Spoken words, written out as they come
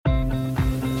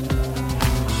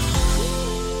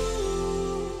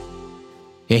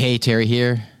Hey, Terry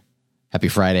here. Happy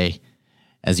Friday.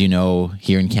 As you know,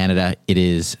 here in Canada, it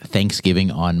is Thanksgiving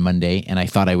on Monday, and I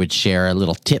thought I would share a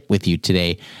little tip with you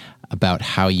today about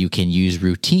how you can use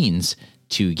routines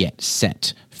to get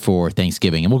set for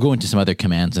Thanksgiving. And we'll go into some other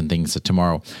commands and things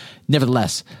tomorrow.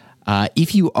 Nevertheless,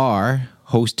 if you are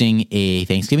hosting a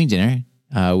Thanksgiving dinner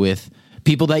with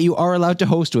people that you are allowed to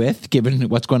host with, given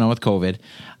what's going on with COVID,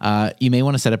 you may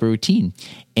want to set up a routine.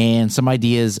 And some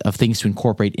ideas of things to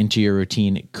incorporate into your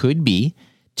routine could be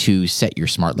to set your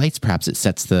smart lights. Perhaps it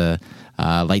sets the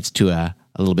lights to a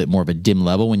little bit more of a dim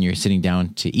level when you're sitting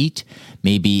down to eat.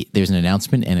 Maybe there's an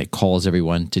announcement and it calls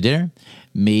everyone to dinner.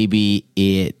 Maybe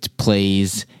it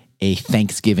plays a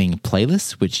Thanksgiving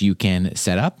playlist, which you can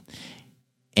set up.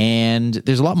 And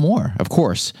there's a lot more, of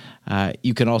course.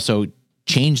 You can also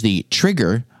change the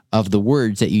trigger of the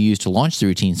words that you use to launch the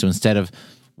routine. So instead of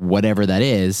whatever that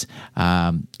is,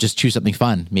 just choose something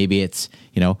fun. Maybe it's,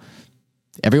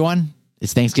 everyone,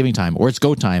 it's Thanksgiving time, or it's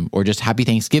go time, or just happy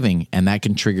Thanksgiving, and that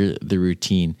can trigger the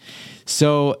routine.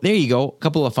 So there you go. A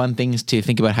couple of fun things to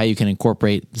think about how you can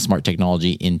incorporate smart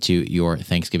technology into your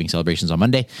Thanksgiving celebrations on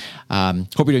Monday. Hope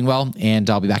you're doing well, and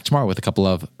I'll be back tomorrow with a couple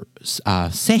of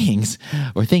sayings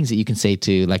or things that you can say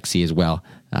to Lexi as well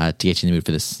to get you in the mood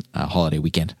for this holiday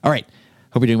weekend. All right.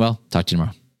 Hope you're doing well. Talk to you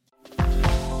tomorrow.